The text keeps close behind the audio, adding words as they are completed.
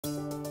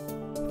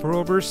For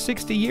over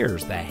 60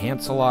 years, the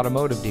Hansel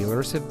Automotive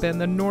Dealers have been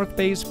the North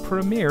Bay's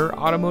premier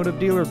automotive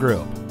dealer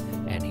group.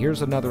 And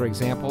here's another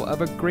example of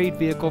a great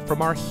vehicle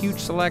from our huge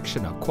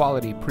selection of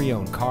quality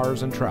pre-owned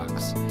cars and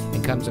trucks.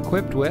 It comes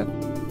equipped with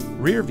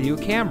rear view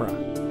camera,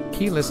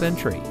 keyless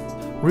entry,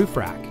 roof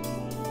rack,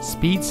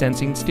 speed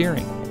sensing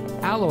steering,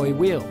 alloy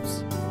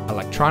wheels,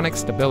 electronic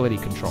stability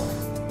control,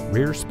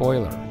 rear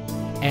spoiler,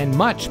 and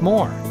much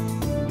more.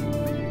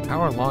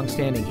 Our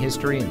long-standing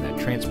history in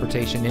the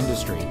transportation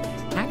industry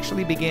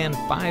actually began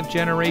 5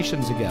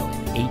 generations ago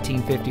in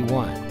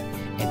 1851,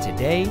 and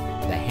today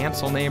the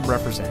Hansel name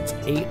represents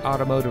 8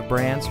 automotive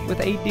brands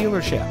with 8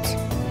 dealerships.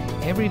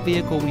 Every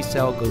vehicle we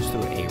sell goes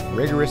through a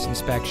rigorous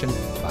inspection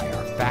by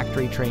our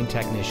factory-trained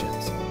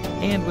technicians,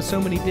 and with so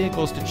many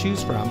vehicles to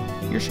choose from,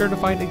 you're sure to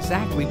find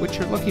exactly what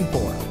you're looking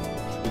for.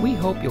 We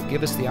hope you'll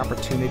give us the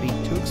opportunity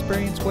to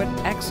experience what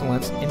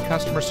excellence in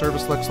customer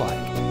service looks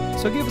like.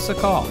 So give us a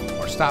call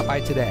or stop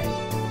by today.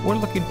 We're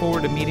looking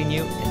forward to meeting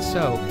you, and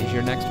so is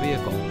your next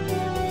vehicle.